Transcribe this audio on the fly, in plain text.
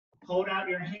hold out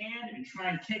your hand and try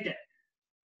and kick it.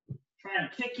 Try and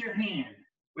kick your hand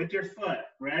with your foot.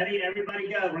 Ready?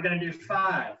 Everybody go. We're going to do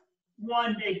 5.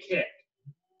 1 big kick.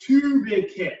 2 big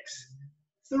kicks.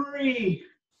 3,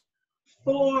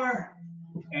 4,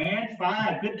 and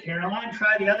 5. Good, Caroline.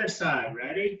 Try the other side.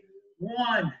 Ready?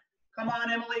 1. Come on,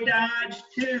 Emily, dodge.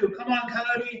 2. Come on,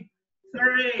 Cody.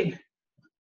 3,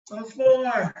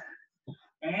 4,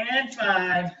 and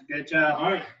 5. Good job.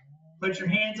 All right. Put your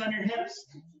hands on your hips.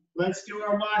 Let's do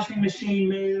our washing machine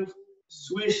move.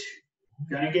 Swish.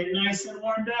 Gonna get nice and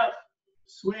warmed up.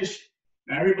 Swish.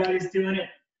 Everybody's doing it.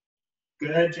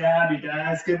 Good job, you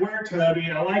guys. Good work, Toby.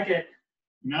 I like it.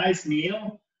 Nice,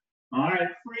 Neil. All right,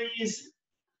 freeze.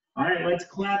 All right, let's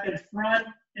clap in front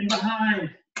and behind.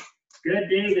 Good,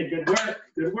 David. Good work.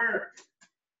 Good work.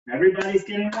 Everybody's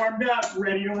getting warmed up,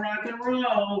 ready to rock and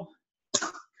roll.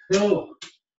 Cool.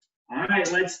 All right,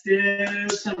 let's do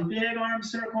some big arm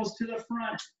circles to the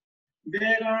front.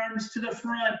 Big arms to the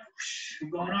front.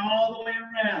 Going all the way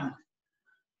around.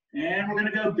 And we're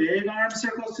going to go big arm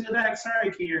circles to the back. Sorry,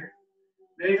 Kier.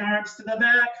 Big arms to the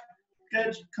back.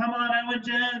 Good. Come on, Owen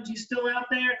Jones. You still out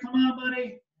there? Come on,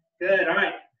 buddy. Good. All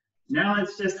right. Now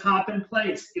let's just hop in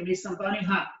place. Give me some bunny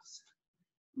hops.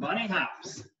 Bunny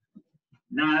hops.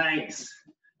 Nice.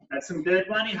 That's some good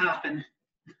bunny hopping.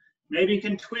 Maybe you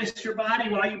can twist your body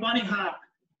while you bunny hop.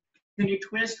 Can you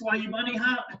twist while you bunny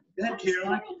hop? Good,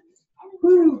 Caroline.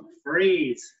 Woo.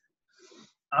 Freeze.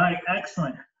 All right,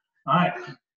 excellent. All right,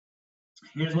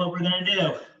 here's what we're gonna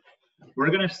do.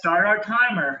 We're gonna start our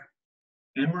timer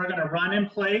and we're gonna run in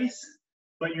place,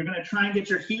 but you're gonna try and get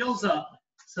your heels up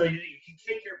so you can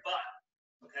kick your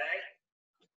butt, okay?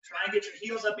 Try and get your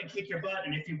heels up and kick your butt,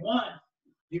 and if you want,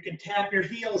 you can tap your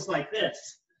heels like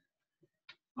this.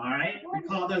 All right, we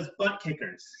call those butt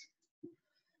kickers.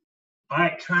 All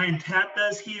right, try and tap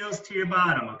those heels to your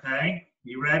bottom, okay?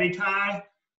 You ready, Ty?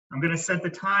 I'm gonna set the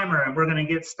timer and we're gonna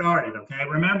get started, okay?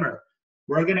 Remember,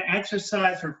 we're gonna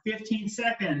exercise for 15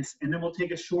 seconds and then we'll take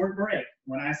a short break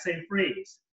when I say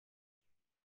freeze.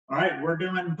 All right, we're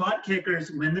doing butt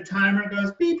kickers. When the timer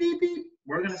goes beep, beep, beep,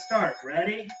 we're gonna start.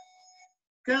 Ready?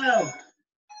 Go.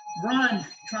 Run.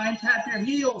 Try and tap your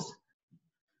heels.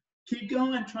 Keep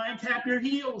going. Try and tap your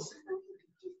heels.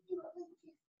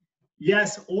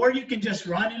 Yes, or you can just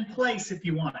run in place if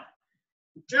you want.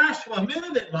 Joshua,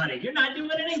 move it, buddy. You're not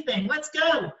doing anything. Let's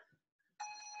go.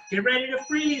 Get ready to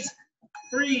freeze.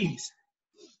 Freeze.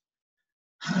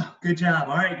 Good job.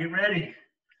 All right, get ready.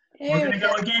 We're going to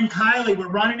go again. Kylie, we're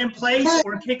running in place.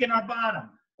 We're kicking our bottom.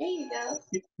 There you go.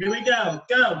 Here we go.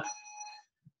 Go.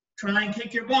 Try and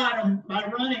kick your bottom by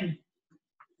running.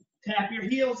 Tap your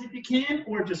heels if you can,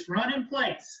 or just run in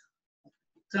place.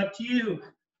 It's up to you.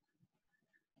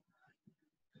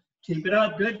 Keep it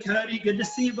up. Good, Cody. Good to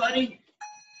see you, buddy.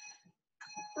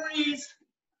 Freeze.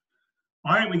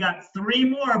 All right, we got 3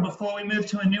 more before we move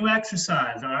to a new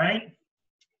exercise, all right?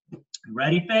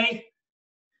 Ready, Faith?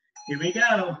 Here we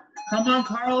go. Come on,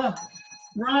 Carla.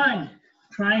 Run.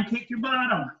 Try and kick your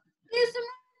bottom.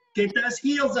 Get those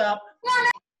heels up.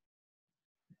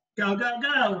 Go, go,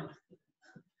 go.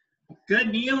 Good,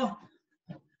 Neil.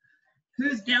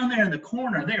 Who's down there in the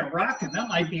corner? They are rocking. That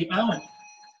might be Owen.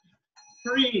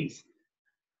 Freeze.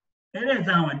 It is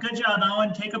Owen. Good job,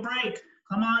 Owen. Take a break.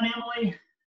 Come on, Emily.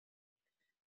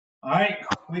 All right,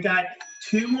 we got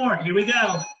 2 more. Here we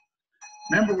go.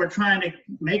 Remember, we're trying to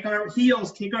make our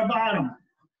heels kick our bottom.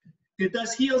 Get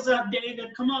those heels up,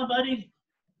 David. Come on, buddy.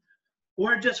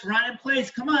 Or just run in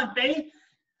place. Come on, Faith.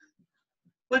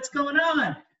 What's going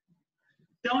on?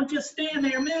 Don't just stand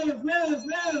there. Move, move,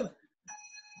 move.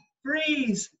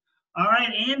 Freeze. All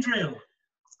right, Andrew.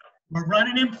 We're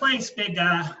running in place, big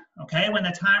guy. Okay, when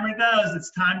the timer goes,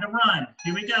 it's time to run.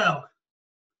 Here we go.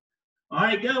 All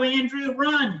right, go, Andrew.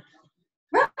 Run.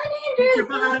 Run, Andrew. Kick your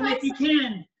bottom if you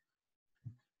can.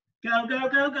 Go, go,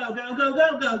 go, go, go, go,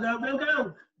 go, go, go, go,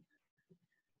 go.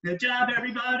 Good job,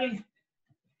 everybody.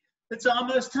 It's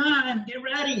almost time. Get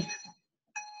ready.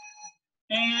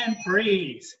 And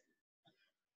freeze.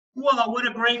 Whoa, what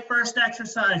a great first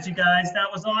exercise, you guys. That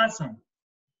was awesome.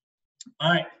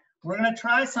 All right, we're going to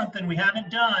try something we haven't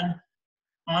done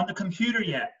on the computer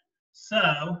yet.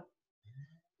 So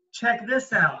check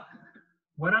this out.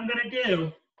 What I'm going to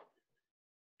do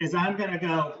is I'm going to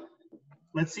go,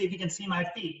 let's see if you can see my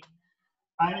feet.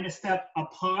 I'm going to step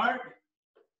apart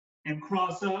and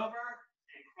cross over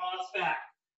and cross back.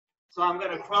 So I'm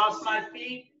going to cross my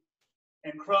feet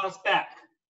and cross back.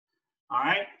 All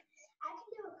right?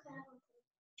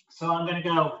 So I'm going to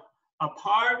go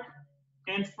apart,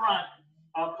 in front,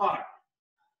 apart.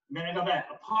 I'm going to go back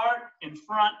apart, in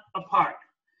front, apart.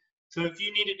 So if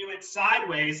you need to do it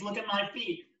sideways, look at my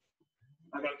feet.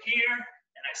 I go here,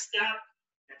 and I step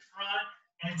in front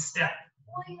and step.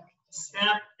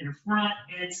 Step in front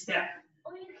and step.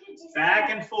 Back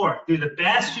and forth. Do the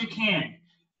best you can.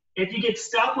 If you get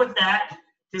stuck with that,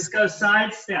 just go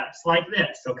side steps like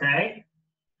this, okay?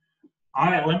 All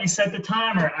right, let me set the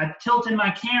timer. I've tilted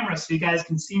my camera so you guys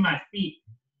can see my feet.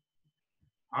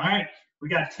 All right, we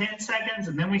got 10 seconds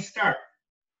and then we start.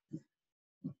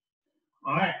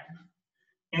 All right.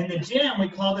 In the gym, we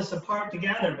call this apart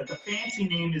together, but the fancy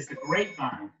name is the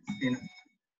grapevine.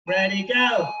 Ready,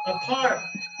 go. Apart,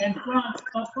 in front,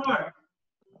 apart.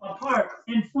 Apart,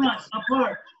 in front,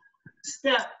 apart.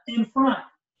 Step in front.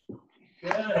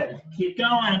 Good. Keep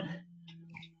going.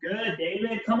 Good,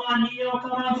 David. Come on, Neil.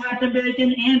 Come on, Captain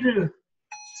Bacon. Andrew.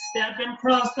 Step and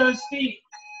cross those feet.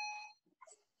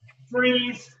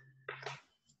 Freeze.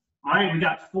 All right, we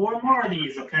got 4 more of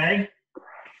these, okay?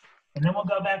 And then we'll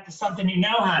go back to something you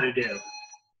know how to do.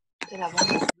 Here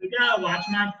we go. Watch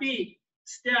my feet.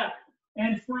 Step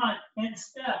in front and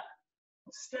step.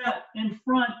 Step in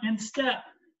front and step.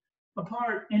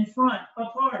 Apart, in front,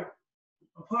 apart.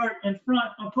 Apart, in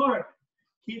front, apart.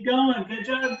 Keep going. Good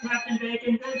job, Captain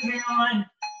Bacon. Good, Caroline.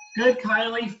 Good,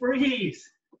 Kylie. Freeze.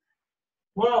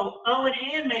 Whoa, Owen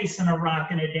and Mason are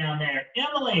rocking it down there.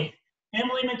 Emily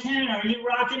McKenna, are you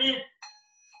rocking it?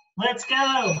 Let's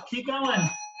go. Keep going.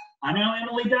 I know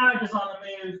Emily Dodge is on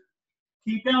the move.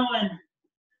 Keep going.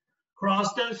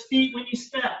 Cross those feet when you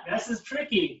step. This is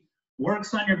tricky.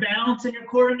 Works on your balance and your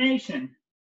coordination.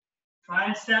 Try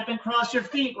and step and cross your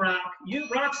feet,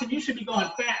 Roxanne, you should be going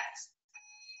fast.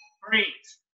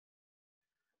 Freeze.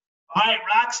 All right,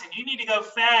 Roxanne, you need to go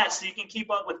fast so you can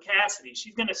keep up with Cassidy.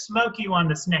 She's going to smoke you on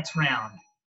this next round.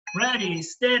 Ready,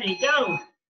 steady, go.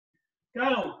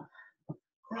 Go.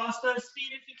 Cross those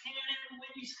feet if you can when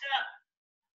you step.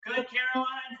 Good,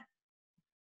 Caroline.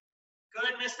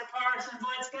 Good, Mr. Parsons.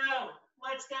 Let's go.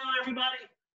 Let's go, everybody.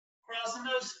 Crossing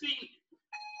those feet.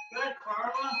 Good,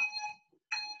 Carla.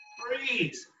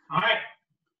 Freeze. All right.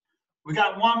 We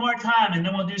got one more time, and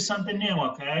then we'll do something new,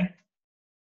 okay?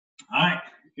 All right.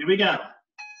 Here we go.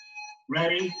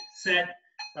 Ready, set.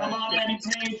 Come on, Benny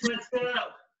Page. Let's go.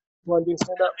 Want to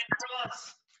stand up?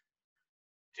 Cross.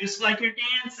 Just like you're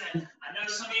dancing. I know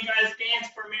some of you guys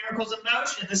dance for Miracles of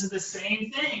Motion. This is the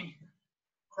same thing.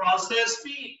 Cross those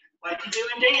feet like you do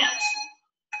in dance.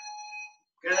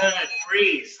 Good.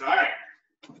 Freeze. All right.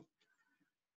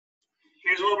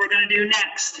 Here's what we're going to do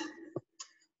next.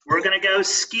 We're going to go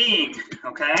skiing,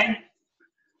 okay?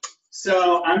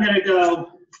 So I'm going to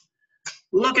go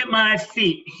look at my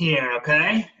feet here,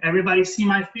 okay? Everybody see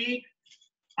my feet?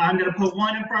 I'm going to put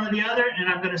one in front of the other, and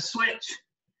I'm going to switch.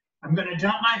 I'm going to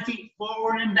jump my feet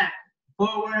forward and back,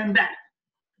 forward and back.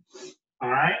 All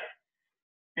right?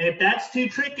 If that's too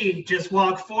tricky, just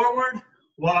walk forward,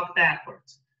 walk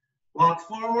backwards. Walk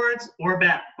forwards or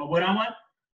back. But what I want,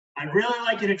 I'd really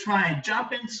like you to try and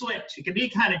jump and switch. It can be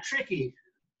kind of tricky,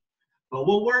 but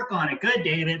we'll work on it. Good,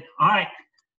 David. All right.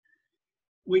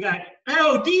 We got,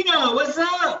 oh, Dino, what's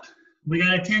up? We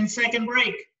got a 10-second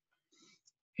break.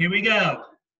 Here we go.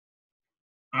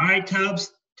 All right,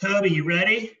 Toby, you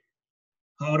ready?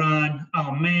 Hold on.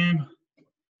 Oh, man.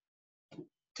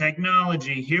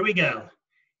 Technology. Here we go.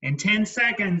 In 10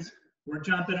 seconds, we're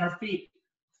jumping our feet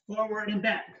forward and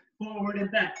back, forward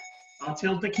and back. I'll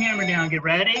tilt the camera down. Get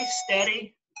ready,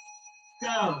 steady,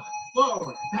 go,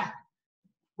 forward, back.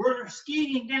 We're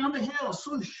skiing down the hill.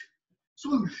 Swoosh,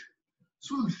 swoosh,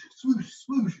 swoosh, swoosh,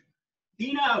 swoosh.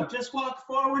 Dino, just walk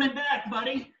forward and back,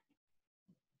 buddy.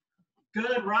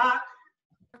 Good, Rock.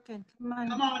 Okay, come on.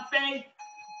 Come on, Faith.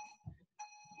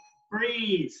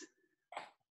 Freeze.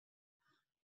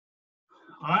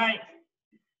 All right.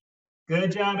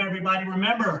 Good job, everybody.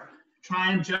 Remember,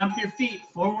 try and jump your feet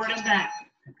forward and back.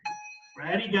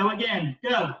 Ready? Go again.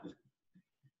 Go.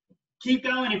 Keep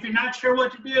going. If you're not sure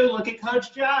what to do, look at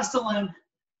Coach Jocelyn.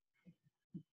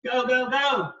 Go, go,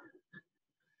 go.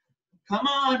 Come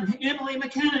on, Emily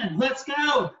McKinnon. Let's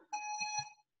go.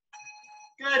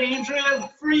 Good, Andrew.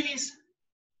 Freeze.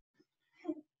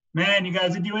 Man, you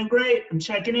guys are doing great. I'm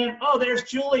checking in. Oh, there's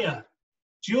Julia.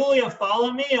 Julia,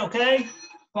 follow me, okay?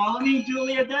 Follow me,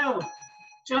 Julia. Go.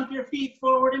 Jump your feet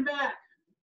forward and back.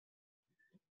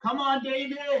 Come on,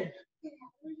 David.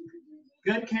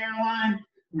 Good, Caroline.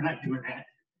 We're not doing that.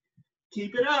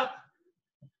 Keep it up.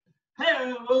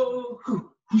 Hey,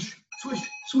 swish, swish,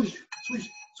 swish, swish,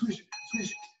 swish,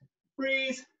 swish.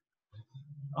 Freeze.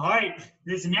 All right,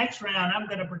 this next round, I'm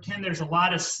going to pretend there's a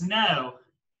lot of snow.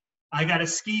 I got to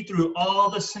ski through all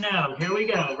the snow. Here we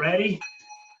go. Ready?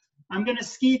 I'm going to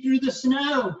ski through the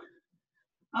snow.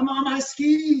 I'm on my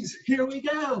skis. Here we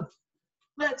go.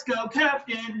 Let's go,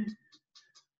 Captain.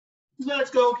 Let's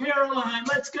go, Caroline.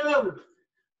 Let's go.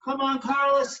 Come on,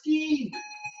 Carla, ski.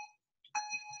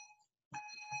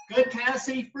 Good,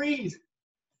 Cassie, freeze.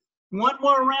 One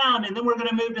more round, and then we're going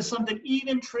to move to something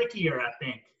even trickier, I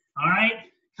think. All right,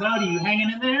 Cody, you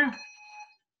hanging in there?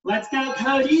 Let's go,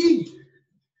 Cody.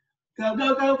 Go,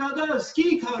 go, go, go, go.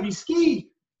 Ski, Cody, ski.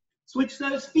 Switch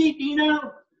those feet,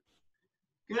 Dino.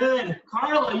 Good.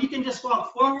 Carla, you can just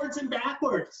walk forwards and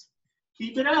backwards.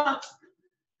 Keep it up.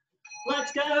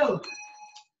 Let's go.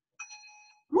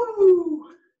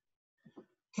 Woo.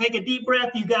 Take a deep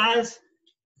breath, you guys.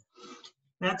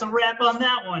 That's a wrap on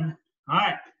that one. All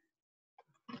right.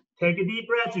 Take a deep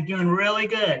breath. You're doing really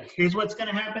good. Here's what's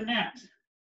going to happen next.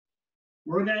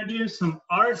 We're going to do some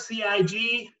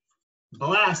RCIG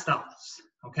blast-offs,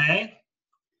 okay?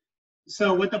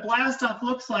 So what the blast-off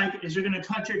looks like is you're going to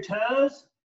touch your toes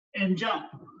and jump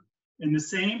in the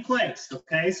same place,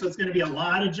 okay? So it's going to be a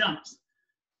lot of jumps.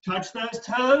 Touch those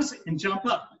toes and jump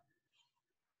up.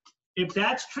 If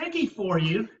that's tricky for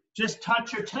you, just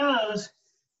touch your toes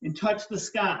and touch the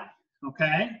sky,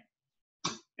 okay?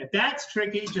 If that's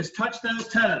tricky, just touch those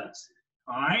toes,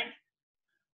 all right?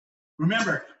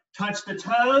 Remember, touch the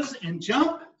toes and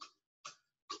jump,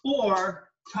 or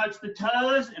touch the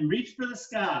toes and reach for the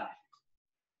sky.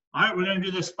 All right, we're gonna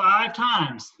do this 5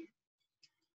 times.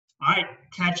 All right,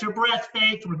 catch your breath,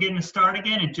 Faith. We're getting to start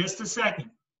again in just a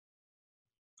second.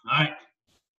 All right,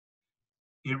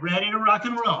 get ready to rock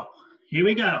and roll. Here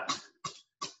we go.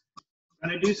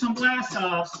 Gonna do some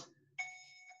blast-offs.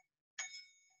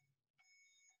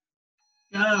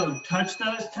 Go, touch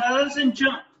those toes and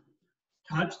jump.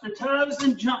 Touch the toes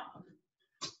and jump.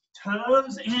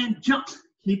 Toes and jump.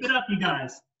 Keep it up, you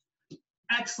guys.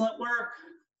 Excellent work.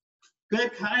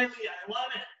 Good, Kylie, I love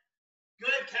it.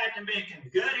 Good, Captain Bacon.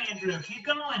 Good, Andrew. Keep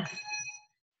going. All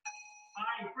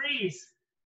right, freeze.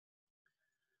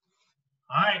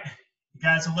 All right, you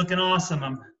guys are looking awesome.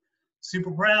 I'm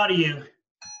super proud of you.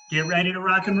 Get ready to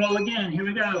rock and roll again. Here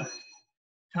we go.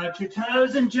 Touch your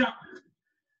toes and jump.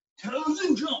 Toes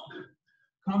and jump.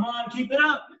 Come on, keep it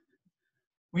up.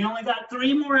 We only got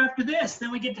 3 more after this,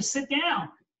 then we get to sit down.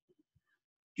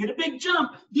 Get a big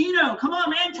jump. Dino, come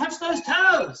on, man, touch those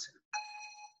toes.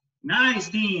 Nice,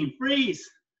 Dean, freeze.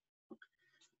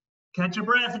 Catch your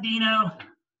breath, Dino.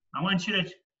 I want you to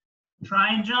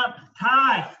try and jump.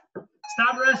 Ty,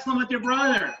 stop wrestling with your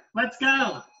brother. Let's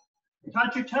go.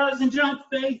 Touch your toes and jump,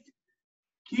 Faith.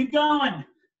 Keep going.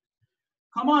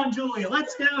 Come on, Julia,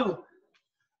 let's go.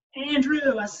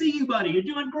 Andrew, I see you, buddy. You're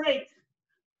doing great.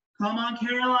 Come on,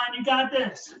 Caroline, you got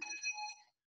this.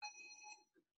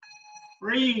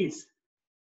 Freeze.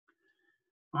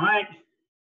 All right.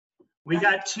 We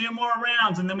got 2 more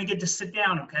rounds, and then we get to sit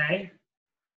down, okay?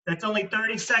 That's only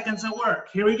 30 seconds of work.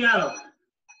 Here we go.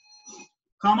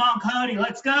 Come on, Cody,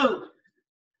 let's go.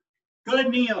 Good,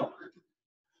 Neil.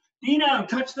 Dino,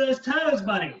 touch those toes,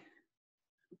 buddy.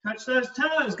 Touch those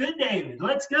toes. Good, David.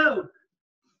 Let's go.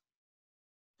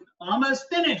 Almost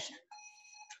finished.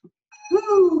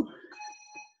 Woo!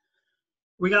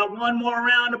 We got 1 more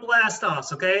round of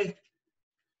blast-offs, okay?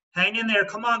 Hang in there.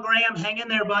 Come on, Graham. Hang in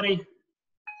there, buddy.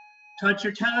 Touch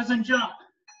your toes and jump.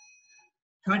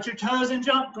 Touch your toes and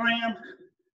jump, Graham.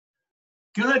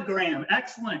 Good, Graham.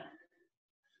 Excellent.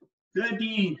 Good,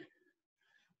 Dean.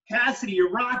 Cassidy,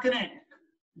 you're rocking it.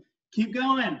 Keep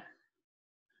going.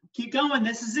 Keep going.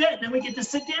 This is it. Then we get to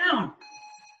sit down.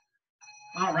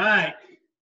 All right.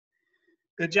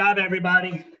 Good job,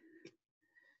 everybody.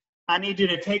 I need you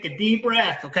to take a deep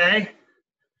breath, okay?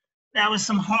 That was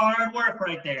some hard work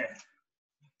right there.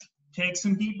 Take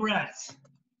some deep breaths.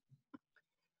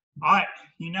 All right,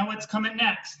 you know what's coming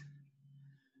next.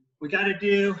 We got to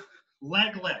do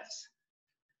leg lifts.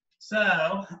 So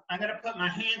I'm going to put my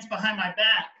hands behind my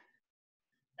back,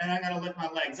 and I'm going to lift my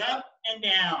legs up and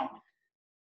down.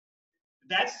 If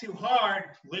that's too hard,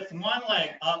 lift one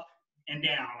leg up and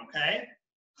down, okay?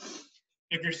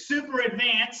 If you're super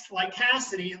advanced, like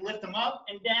Cassidy, lift them up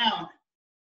and down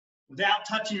without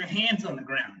touching your hands on the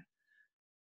ground.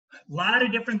 A lot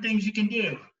of different things you can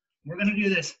do. We're going to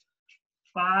do this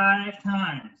 5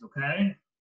 times, okay?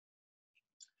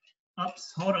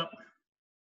 Ups, hold up.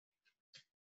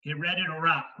 Get ready to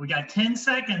rock. We got 10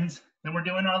 seconds, then we're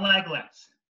doing our leg lifts.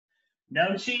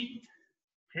 No cheating.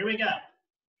 Here we go.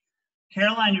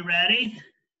 Caroline, you ready?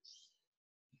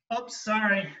 Oops,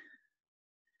 sorry.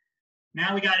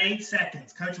 Now we got 8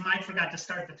 seconds. Coach Mike forgot to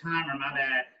start the timer, my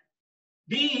bad.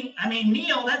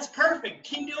 Neil, that's perfect.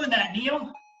 Keep doing that,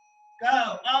 Neil. Go,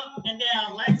 up and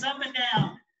down, legs up and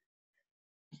down.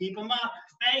 Keep them up.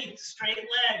 Faith, straight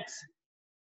legs.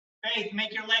 Faith,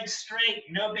 make your legs straight,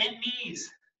 no bent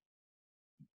knees.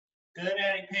 Good,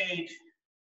 Eddie Page.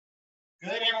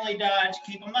 Good, Emily Dodge.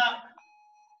 Keep them up.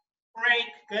 Break.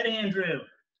 Good, Andrew.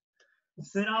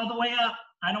 Sit all the way up.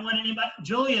 I don't want anybody.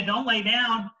 Julia, don't lay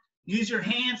down. Use your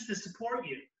hands to support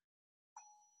you.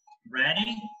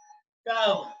 Ready?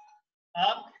 Go.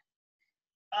 Up,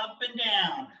 up and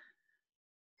down.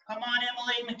 Come on,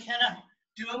 Emily, McKenna.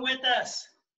 Do it with us.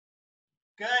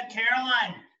 Good,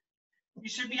 Caroline. You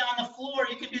should be on the floor.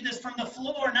 You can do this from the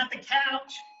floor, not the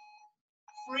couch.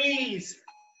 Freeze.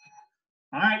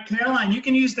 All right, Caroline, you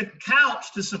can use the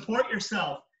couch to support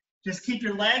yourself. Just keep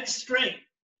your legs straight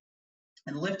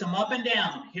and lift them up and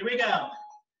down. Here we go.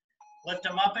 Lift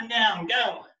them up and down.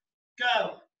 Go,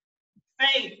 go.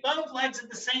 Faith, both legs at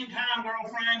the same time,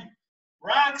 girlfriend.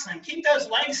 Roxanne, keep those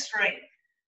legs straight.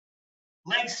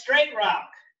 Legs straight, Rock.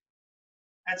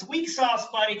 That's weak sauce,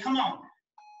 buddy. Come on.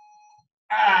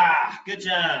 Ah, good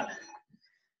job.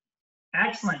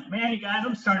 Excellent. Man, you guys,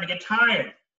 I'm starting to get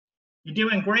tired. You're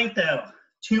doing great, though.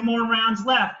 2 more rounds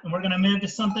left, and we're going to move to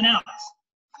something else.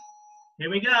 Here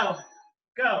we go.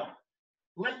 Go.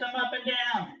 Lift them up and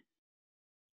down.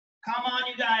 Come on,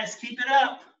 you guys. Keep it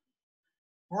up.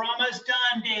 We're almost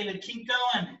done, David. Keep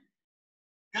going.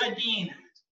 Good, Dean.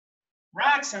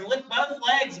 Roxanne, lift both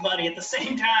legs, buddy, at the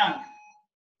same time.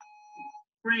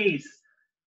 Freeze.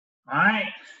 All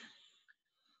right.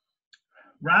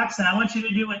 Roxanne, I want you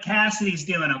to do what Cassidy's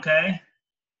doing, okay?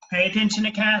 Pay attention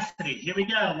to Cassidy. Here we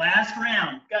go. Last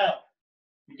round. Go.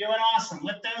 You're doing awesome.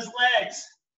 Lift those legs.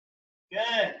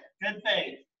 Good. Good,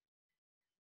 Faith.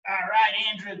 All right,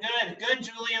 Andrew. Good. Good,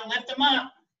 Julia. Lift them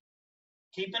up.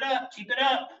 Keep it up. Keep it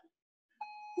up.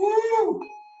 Woo!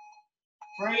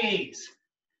 Freeze.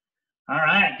 All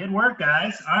right. Good work,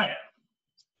 guys. All right.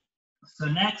 So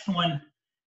next one,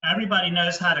 everybody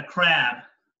knows how to crab.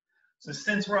 So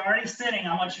since we're already sitting,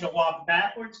 I want you to walk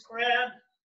backwards crab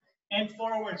and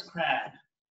forwards crab.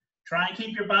 Try and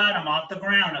keep your bottom off the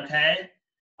ground, okay?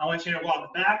 I want you to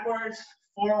walk backwards,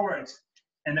 forwards,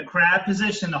 in the crab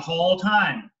position the whole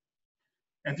time.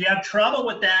 If you have trouble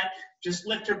with that, just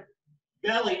lift your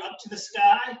belly up to the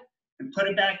sky and put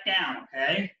it back down,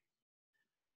 okay?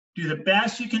 Do the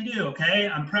best you can do, okay?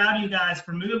 I'm proud of you guys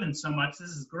for moving so much. This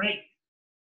is great.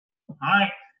 All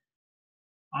right.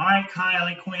 All right,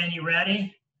 Kylie Quinn, you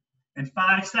ready? In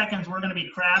 5 seconds, we're gonna be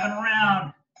crabbing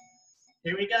around.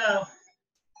 Here we go.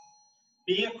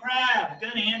 Be a crab.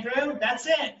 Good, Andrew. That's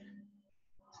it.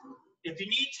 If you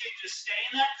need to, just stay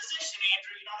in that position,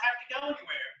 Andrew. You don't have to go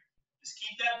anywhere. Just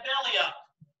keep that belly up.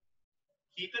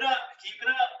 Keep it up. Keep it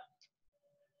up.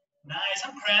 Nice.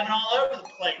 I'm crabbing all over the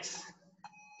place.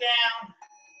 Down.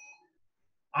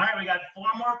 All right, we got 4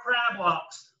 more crab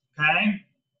walks, okay?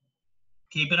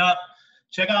 Keep it up.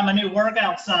 Check out my new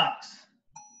workout socks.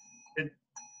 The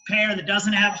pair that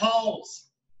doesn't have holes.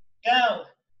 Go.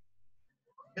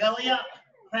 Belly up.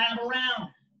 Crab around.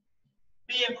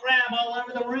 Be a crab all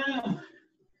over the room.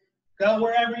 Go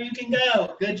wherever you can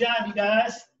go. Good job, you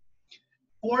guys.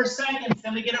 4 seconds,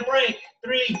 then we get a break.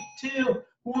 3, 2,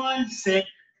 1, sit.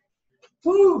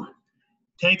 Woo.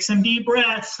 Take some deep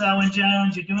breaths, Owen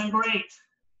Jones. You're doing great.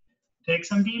 Take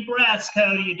some deep breaths,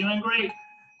 Cody. You're doing great.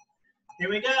 Here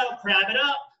we go. Crab it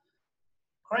up.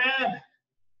 Crab.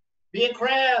 Be a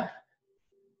crab.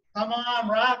 Come on,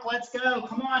 Rock. Let's go.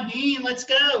 Come on, Dean. Let's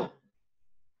go.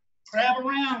 Crab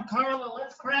around. Carla,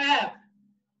 let's crab.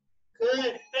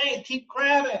 Good. Faith, keep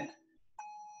crabbing.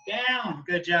 Down.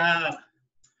 Good job.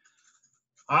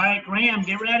 All right, Graham,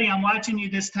 get ready. I'm watching you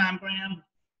this time, Graham.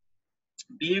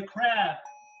 Be a crab.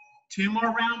 2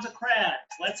 more rounds of crabs.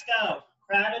 Let's go.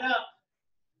 Crab it up.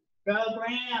 Go,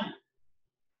 Graham.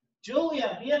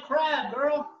 Julia, be a crab,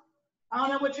 girl. I don't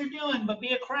know what you're doing, but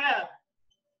be a crab.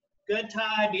 Good,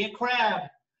 Ty. Be a crab.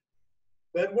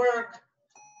 Good work.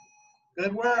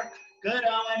 Good work. Good,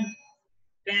 Owen.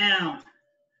 Down.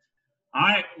 All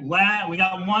right, we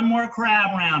got 1 more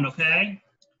crab round, okay?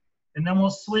 And then we'll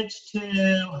switch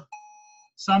to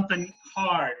something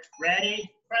hard. Ready?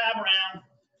 Crab round.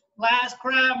 Last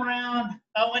crab round.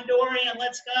 Owen Dorian,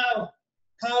 let's go.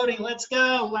 Cody, let's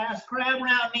go. Last crab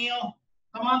round, Neil.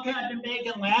 Come on, Captain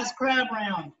Bacon. Last crab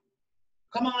round.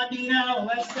 Come on, Dino.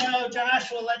 Let's go.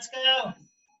 Joshua, let's go.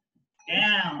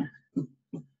 Down.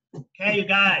 Okay, you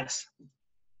guys.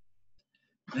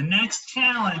 The next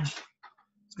challenge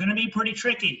is going to be pretty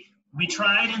tricky. We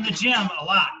try it in the gym a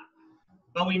lot,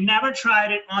 but we've never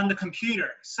tried it on the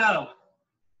computer. So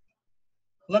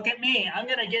look at me. I'm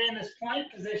going to get in this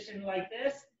plank position like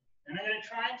this, and I'm going to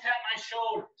try and tap my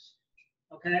shoulders.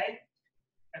 Okay?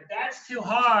 If that's too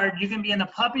hard, you can be in the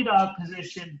puppy dog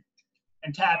position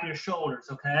and tap your shoulders,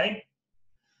 okay?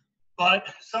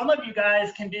 But some of you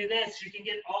guys can do this. You can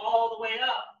get all the way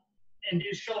up and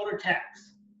do shoulder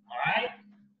taps, all right?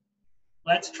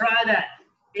 Let's try that.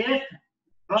 If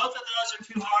both of those are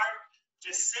too hard,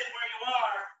 just sit where you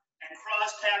are and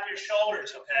cross tap your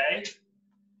shoulders, okay?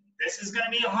 This is going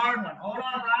to be a hard one. Hold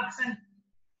on, Roxanne.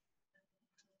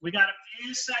 We got a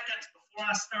few seconds before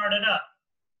I start it up.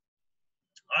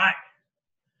 All right.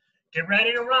 Get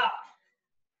ready to rock.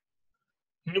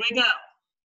 Here we go.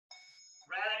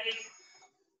 Ready.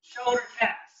 Shoulder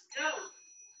taps. Go.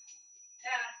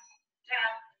 Tap,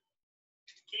 tap.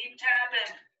 Keep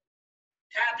tapping.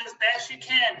 Tap as best you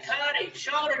can. Cody,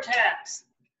 shoulder taps.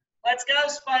 Let's go,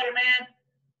 Spider-Man.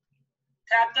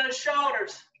 Tap those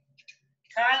shoulders.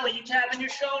 Kylie, you tapping your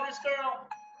shoulders, girl?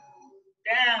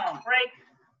 Down, break.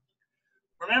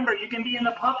 Remember, you can be in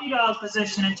the puppy dog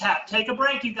position and tap. Take a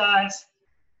break, you guys.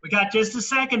 We got just a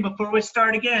second before we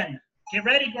start again. Get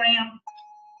ready, Graham.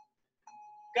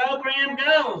 Go, Graham,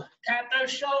 go. Tap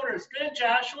those shoulders. Good,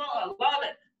 Joshua. I love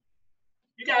it.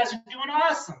 You guys are doing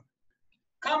awesome.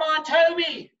 Come on,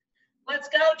 Toby. Let's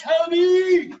go,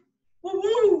 Toby.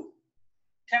 Woo-hoo.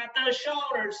 Tap those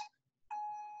shoulders.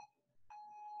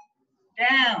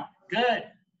 Down. Good.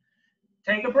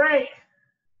 Take a break.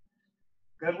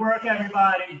 Good work,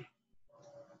 everybody.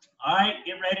 All right,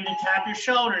 get ready to tap your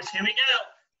shoulders. Here we go.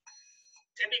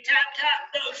 Tippy tap,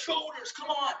 tap those shoulders. Come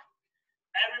on.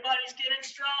 Everybody's getting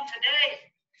strong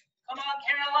today. Come on,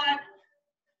 Caroline.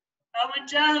 Owen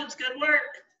Jones, good work.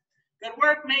 Good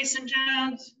work, Mason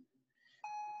Jones.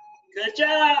 Good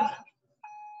job.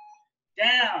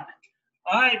 Down.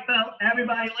 All right,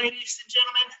 everybody, ladies and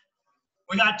gentlemen,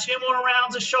 we got 2 more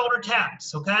rounds of shoulder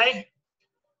taps, okay?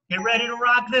 Get ready to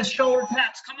rock this shoulder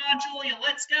taps. Come on, Julia,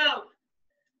 let's go.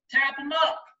 Tap them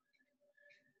up.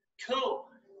 Cool.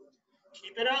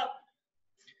 Keep it up.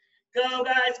 Go,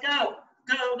 guys, go.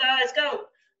 Go, guys, go.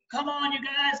 Come on, you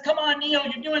guys. Come on, Neil,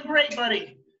 you're doing great,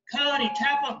 buddy. Cody,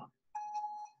 tap them.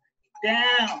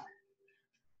 Down.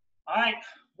 All right,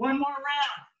 one more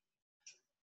round.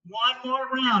 One more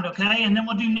round, okay? And then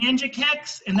we'll do ninja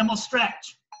kicks, and then we'll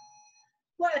stretch.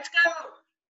 Let's go.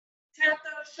 Tap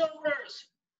those shoulders.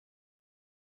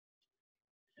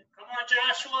 Come on,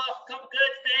 Joshua. Come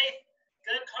good, Faith.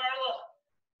 Good, Carla.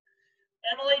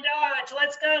 Emily Dodge,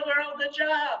 let's go, girl. Good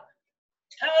job.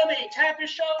 Toby, tap your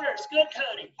shoulders. Good,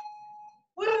 Cody.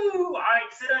 Woo! All right,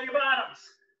 sit on your bottoms.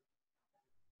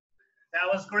 That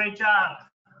was a great job.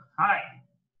 All right.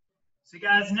 So you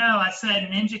guys know I said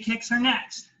ninja kicks are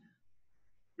next.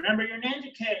 Remember your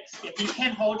ninja kicks. If you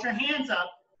can hold your hands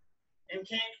up and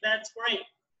kick, that's great.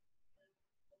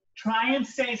 Try and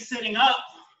stay sitting up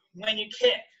when you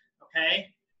kick, okay?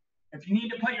 If you need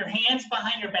to put your hands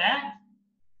behind your back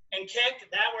and kick,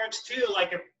 that works too,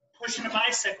 like you're pushing a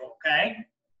bicycle, okay?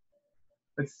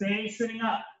 But stay sitting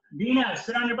up. Dino,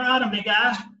 sit on your bottom, big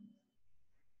guy.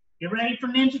 Get ready for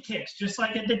ninja kicks, just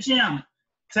like at the gym,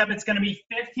 except it's gonna be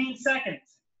 15 seconds.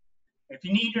 If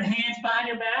you need your hands behind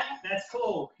your back, that's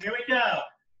cool. Here we go.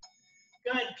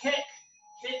 Good, kick,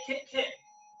 kick, kick, kick.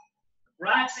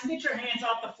 Roxanne, get your hands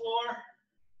off the floor.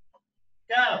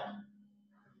 Go.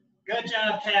 Good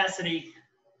job, Cassidy.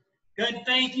 Good,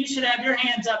 Faith, you should have your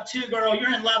hands up too, girl.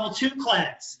 You're in level 2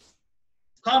 class.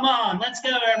 Come on, let's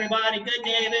go, everybody. Good,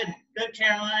 David. Good,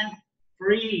 Caroline.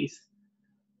 Freeze.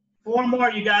 4 more,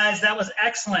 you guys. That was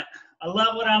excellent. I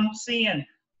love what I'm seeing.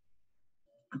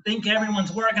 I think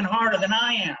everyone's working harder than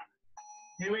I am.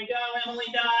 Here we go, Emily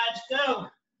Dodge. Go.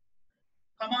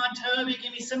 Come on, Toby.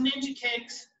 Give me some ninja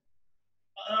kicks.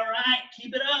 All right,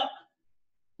 keep it up.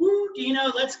 Woo,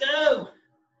 Dino, let's go.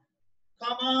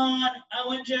 Come on,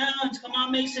 Owen Jones. Come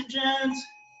on, Mason Jones.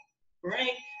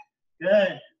 Break.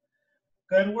 Good.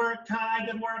 Good work, Ty.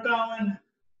 Good work, Owen.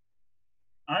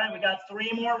 All right, we got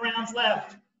 3 more rounds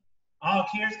left. Oh,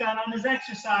 Kier's got on his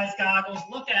exercise goggles.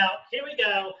 Look out. Here we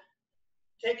go.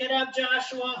 Kick it up,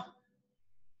 Joshua.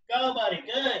 Go, buddy.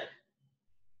 Good.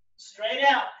 Straight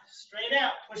out. Straight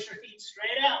out. Push your feet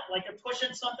straight out like you're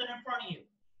pushing something in front of you.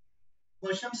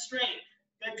 Push them straight.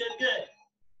 Good, good, good.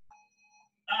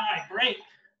 All right, great.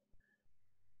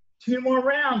 2 more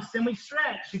rounds, then we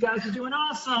stretch. You guys are doing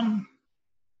awesome.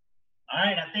 All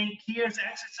right, I think Kier's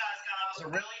exercise goggles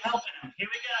are really helping him. Here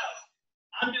we go.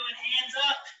 I'm doing hands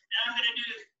up, and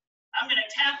I'm gonna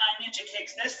tap my ninja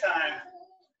kicks this time.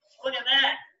 Look at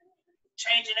that.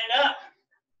 Changing it up.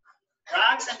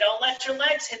 Roxanne, don't let your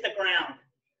legs hit the ground.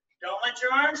 Don't let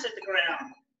your arms hit the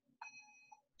ground.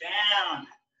 Down.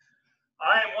 All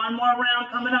right, 1 more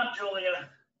round coming up, Julia.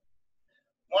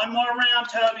 1 more round,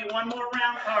 Toby. 1 more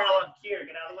round, Carla. Here,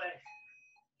 get out of the way.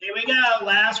 Here we go.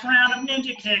 Last round of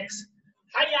ninja kicks.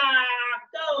 Hiya!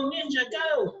 Go, ninja,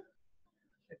 go.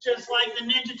 Just like the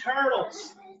Ninja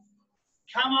Turtles.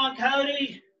 Come on,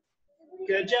 Cody.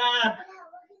 Good job.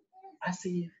 I see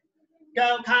you.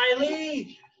 Go,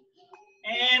 Kylie.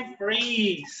 And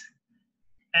freeze.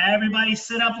 Everybody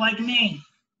sit up like me.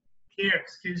 Here,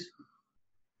 excuse me.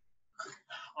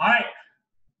 All right.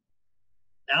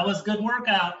 That was a good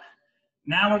workout.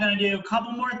 Now we're going to do a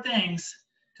couple more things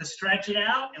to stretch it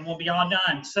out, and we'll be all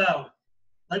done. So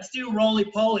let's do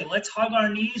roly-poly. Let's hug our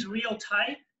knees real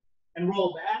tight and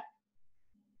roll back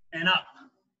and up.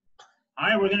 All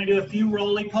right, we're going to do a few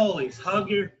roly-polies. Hug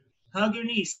your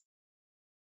knees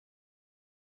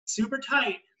super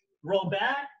tight. Roll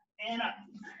back and up.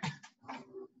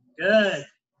 Good.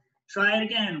 Try it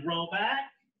again. Roll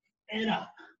back and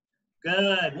up.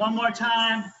 Good. One more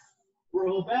time.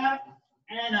 Roll back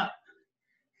and up.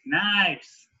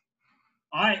 Nice.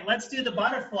 All right, let's do the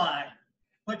butterfly.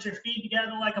 Put your feet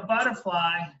together like a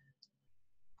butterfly.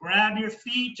 Grab your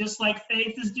feet just like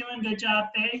Faith is doing. Good job,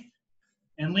 Faith.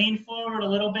 And lean forward a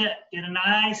little bit. Get a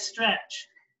nice stretch.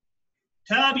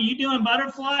 Toby, you doing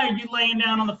butterfly or you laying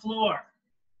down on the floor?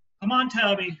 Come on,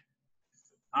 Toby.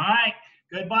 All right,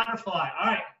 good butterfly. All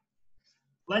right,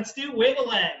 let's do wiggle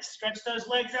legs. Stretch those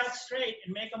legs out straight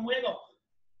and make them wiggle.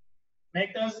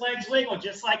 Make those legs wiggle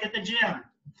just like at the gym.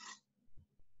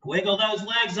 Wiggle those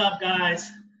legs up,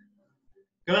 guys.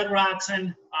 Good,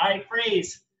 Roxanne. All right,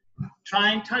 freeze. Try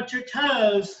and touch your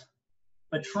toes,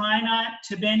 but try not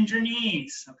to bend your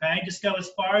knees, okay? Just go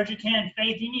as far as you can.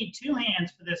 Faith, you need 2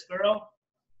 hands for this, girl.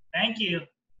 Thank you.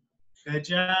 Good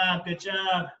job, good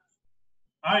job.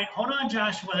 All right, hold on,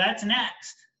 Joshua, that's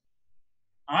next.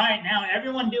 All right, now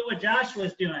everyone do what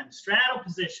Joshua's doing. Straddle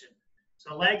position,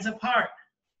 so legs apart.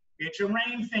 Get your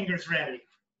rain fingers ready.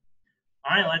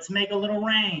 All right, let's make a little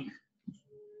rain.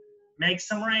 Make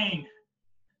some rain.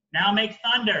 Now make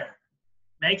thunder.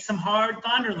 Make some hard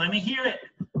thunder. Let me hear it.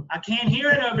 I can't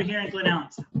hear it over here in Glen Ellen.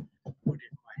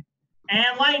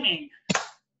 And lightning.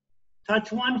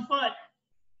 Touch one foot.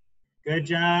 Good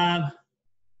job.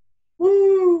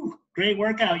 Woo! Great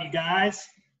workout, you guys.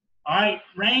 All right,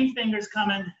 rain fingers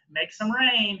coming. Make some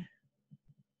rain.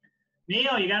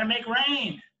 Neil, you got to make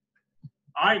rain.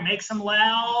 All right, make some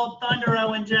loud thunder,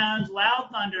 Owen Jones. Loud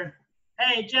thunder.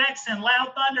 Hey, Jackson,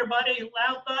 loud thunder, buddy.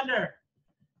 Loud thunder.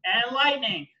 And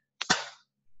lightning.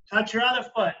 Touch your other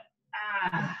foot.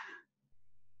 Ah.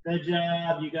 Good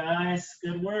job, you guys.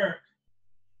 Good work.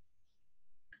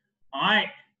 All right.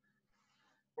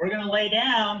 We're going to lay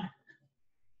down,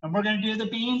 and we're going to do the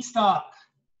beanstalk.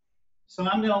 So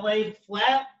I'm going to lay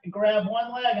flat and grab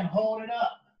one leg and hold it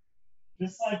up,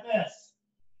 just like this.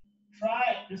 Try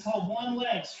it. Just hold one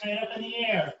leg straight up in the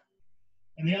air,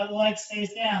 and the other leg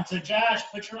stays down. So Josh,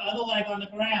 put your other leg on the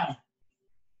ground.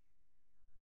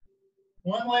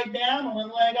 One leg down and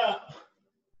one leg up.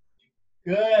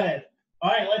 Good. All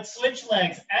right, let's switch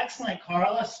legs. Excellent,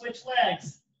 Carla. Switch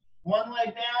legs. One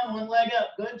leg down, one leg up.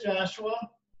 Good, Joshua.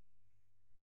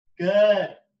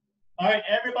 Good. All right,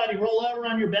 everybody roll over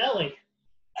on your belly.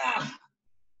 Ah.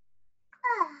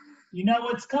 You know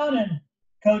what's coming.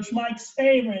 Coach Mike's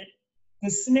favorite,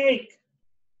 the snake.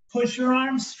 Push your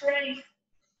arms straight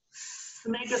to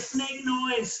make a snake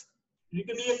noise. You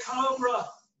could be a cobra,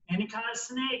 any kind of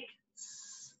snake.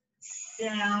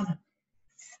 Down.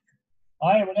 All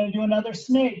right, we're going to do another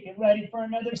snake. Get ready for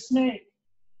another snake.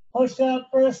 Push up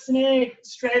for a snake.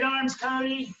 Straight arms,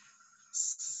 Cody.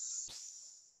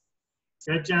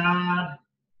 Good job.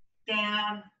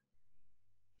 Down.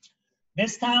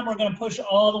 This time we're going to push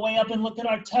all the way up and look at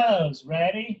our toes.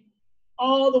 Ready?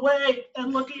 All the way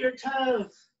and look at your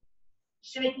toes.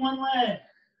 Shake one leg.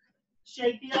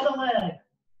 Shake the other leg.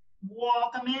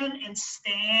 Walk them in and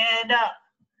stand up.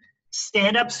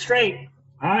 Stand up straight.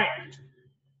 All right.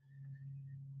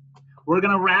 We're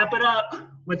going to wrap it up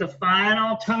with a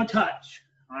final toe touch.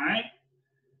 All right.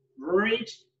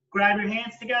 Reach. Grab your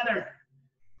hands together.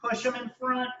 Push them in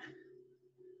front.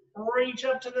 Reach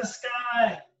up to the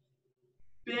sky.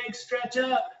 Big stretch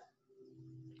up.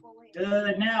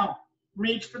 Good. Now,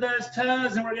 reach for those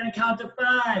toes, and we're going to count to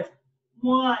 5.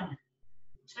 1,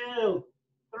 2,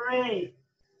 3,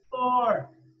 4,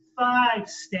 5.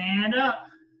 Stand up.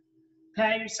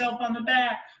 Pat yourself on the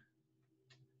back.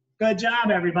 Good job,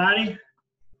 everybody.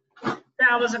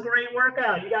 That was a great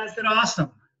workout. You guys did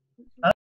awesome.